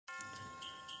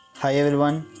Hi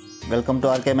everyone, welcome to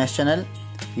RKMS channel.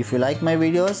 If you like my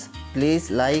videos, please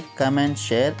like, comment,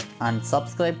 share and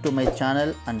subscribe to my channel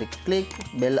and click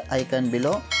bell icon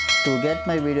below to get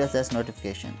my videos as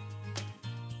notification.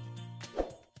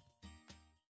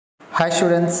 Hi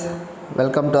students,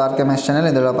 welcome to RKMS channel.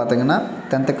 In this video,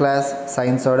 10th class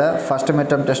science first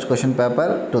midterm test question paper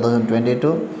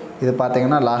 2022. This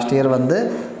is last year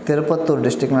TIRUPATTUR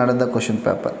district நடந்த question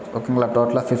paper. ஓகேங்களா,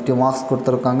 டோட்டலா 50 marks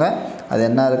கொடுத்திருக்காங்க. அது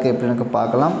என்ன இருக்கு எப்படின்னு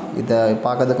பார்க்கலாம். இத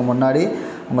பார்க்கிறதுக்கு முன்னாடி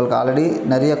உங்களுக்கு ஆல்ரெடி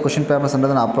நிறைய question papers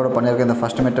நான் அப்லோட் பண்ணிருக்கேன் இந்த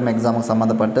ஃபர்ஸ்ட் மிட்டம் எக்ஸாமுக்கு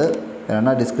சம்பந்தப்பட்டு.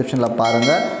 வேணா டிஸ்கிரிப்ஷன்ல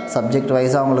பாருங்க. சப்ஜெக்ட்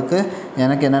வைஸா உங்களுக்கு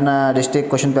எனக்கு என்னென்ன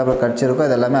டிஸ்ட்ரிக்ட் question paper கிடைச்சிருக்கோ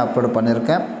அதெல்லாம் அப்லோட்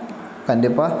பண்ணிருக்கேன்.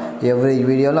 கண்டிப்பா எவ்ரி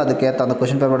வீடியோல அதுக்கேத்த அந்த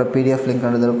क्वेश्चन பேப்பரோட PDF லிங்க்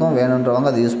இருக்கும். வேணும்ன்றவங்க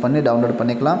அதை யூஸ் பண்ணி டவுன்லோட்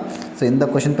பண்ணிக்கலாம். சோ இந்த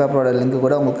क्वेश्चन பேப்பரோட லிங்க்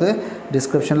கூட உங்களுக்கு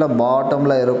டிஸ்கிரிப்ஷன்ல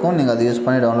பாட்டம்ல இருக்கும். நீங்க அதை யூஸ்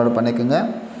பண்ணி டவுன்லோட் பண்ணிக்கங்க.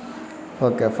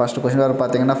 ஓகே, ஃபர்ஸ்ட் क्वेश्चन பேப்பர்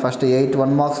பாத்தீங்கன்னா ஃபர்ஸ்ட் 8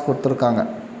 1 மார்க்ஸ் கொடுத்திருக்காங்க.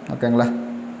 ஓகேங்களா,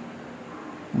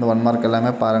 இந்த 1 மார்க்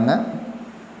எல்லாமே பாருங்க.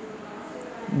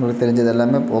 உங்களுக்கு தெரிஞ்சது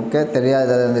எல்லாமே ஓகே,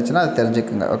 தெரியாதது இருந்துச்சுனா அது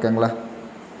தெரிஞ்சுக்கங்க. ஓகேங்களா,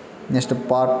 நெக்ஸ்ட்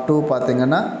பார்ட் 2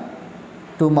 பாத்தீங்கன்னா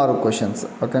 2 மார்க் क्वेश्चंस.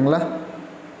 ஓகேங்களா,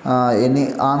 any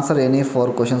answer any 4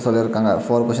 questions சொல்லிருக்காங்க.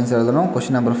 4 questions எழுதணும்.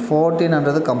 question number 14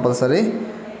 ன்றது compulsory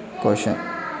question.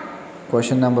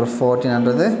 question number 14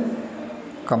 ன்றது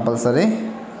compulsory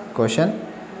question.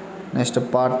 next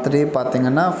part 3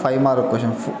 பாத்தீங்கன்னா 5 mark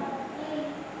question.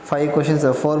 5 questions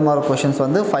 4 mark questions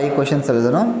 5 questions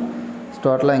எழுதணும்.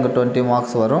 டோட்டலா இங்க 20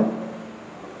 marks வரும்.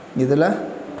 இதுல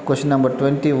question number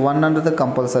 21 ன்றது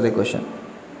compulsory question.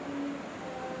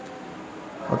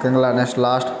 ஓகேங்களா, நெக்ஸ்ட்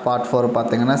லாஸ்ட் பார்ட் 4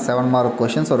 பாத்தீங்கன்னா 7 மார்க்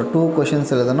क्वेश्चंस ஒரு 2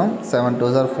 क्वेश्चंस எழுதணும். 7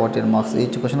 2s are 14 marks.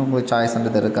 each question உங்களுக்கு சாய்ஸ்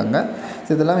ன்றது இருக்காங்க. சோ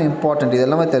இதெல்லாம் இம்பார்ட்டன்ட்,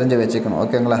 இதெல்லாம் தெரிஞ்சு வெச்சுக்கணும்.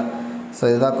 ஓகேங்களா, சோ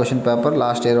இதுதான் question paper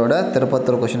last இயரோட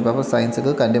Tirupattur question paper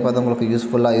சயின்ஸ்க்கு. கண்டிப்பா அது உங்களுக்கு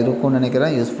யூஸ்ஃபுல்லா இருக்கும்னு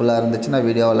நினைக்கிறேன். யூஸ்ஃபுல்லா இருந்துச்சுனா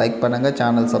வீடியோவை லைக் பண்ணுங்க.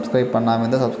 சேனல் சப்ஸ்கிரைப் பண்ணாம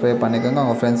இருந்தா சப்ஸ்கிரைப் பண்ணிக்கோங்க.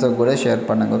 உங்க ஃப்ரெண்ட்ஸ்க்கு கூட ஷேர்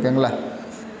பண்ணுங்க. ஓகேங்களா,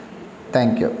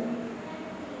 थैंक यू.